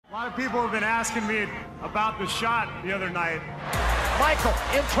A lot of people have been asking me about the shot the other night. Michael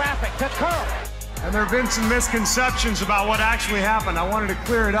in traffic to Kerr. And there have been some misconceptions about what actually happened. I wanted to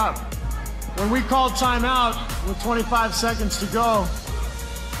clear it up. When we called timeout with 25 seconds to go,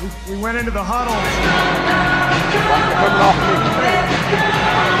 we went into the huddle.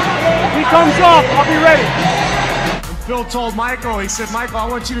 If he comes off, I'll be ready. And Phil told Michael, he said, Michael, I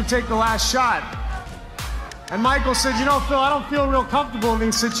want you to take the last shot. And Michael said, you know, Phil, I don't feel real comfortable in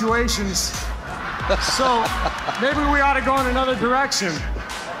these situations. So maybe we ought to go in another direction.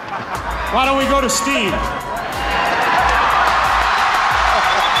 Why don't we go to Steve?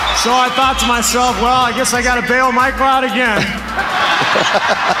 So I thought to myself, well, I guess I got to bail Michael out again.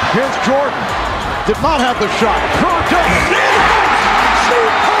 Here's Jordan. Did not have the shot. Kerr does.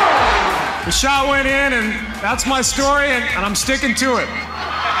 The shot went in, and that's my story, and I'm sticking to it.